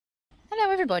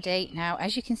Hello everybody. Now,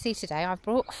 as you can see today, I've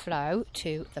brought Flo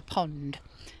to the pond,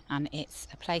 and it's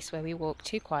a place where we walk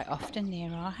to quite often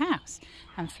near our house,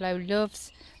 and Flo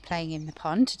loves playing in the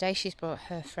pond. Today she's brought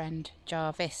her friend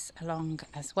Jarvis along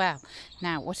as well.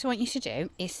 Now, what I want you to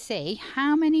do is see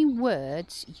how many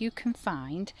words you can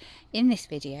find in this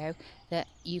video that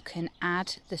you can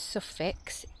add the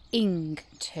suffix ing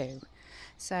to.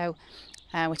 So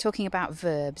we're talking about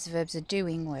verbs. Verbs are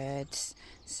doing words.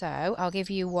 So I'll give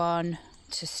you one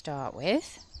to start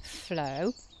with.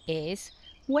 Flo is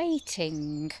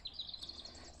waiting.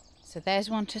 So there's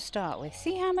one to start with.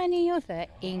 See how many other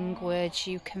ing words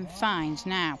you can find.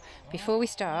 Now, before we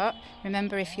start,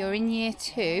 remember if you're in year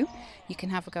 2, you can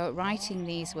have a go at writing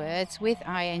these words with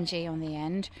ing on the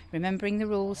end, remembering the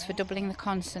rules for doubling the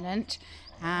consonant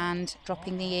and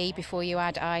dropping the E before you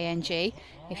add ing.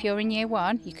 If you're in year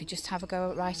 1, you could just have a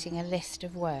go at writing a list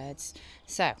of words.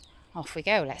 So, off we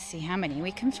go. Let's see how many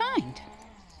we can find.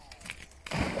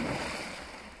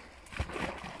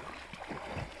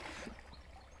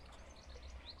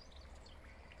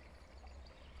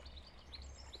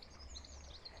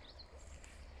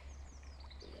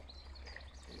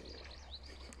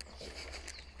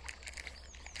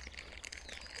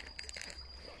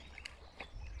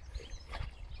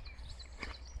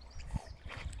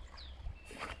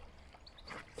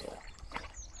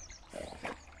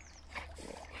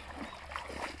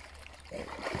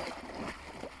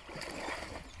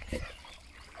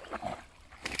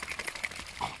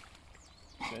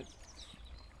 Good.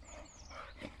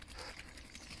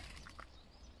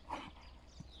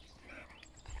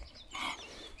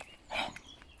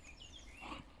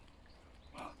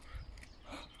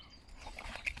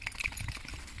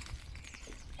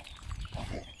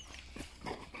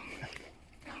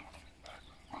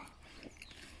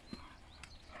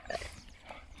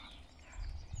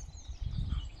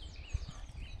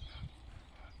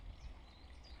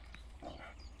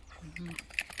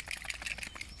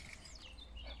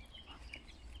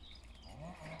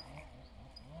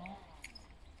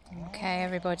 Okay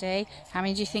everybody, how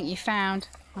many do you think you found?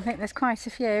 I think there's quite a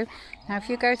few. Now if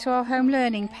you go to our home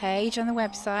learning page on the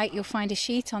website, you'll find a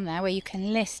sheet on there where you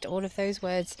can list all of those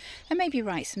words and maybe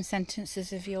write some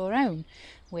sentences of your own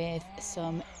with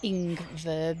some ing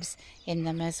verbs in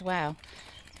them as well.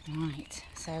 Right,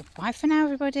 so bye for now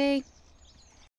everybody.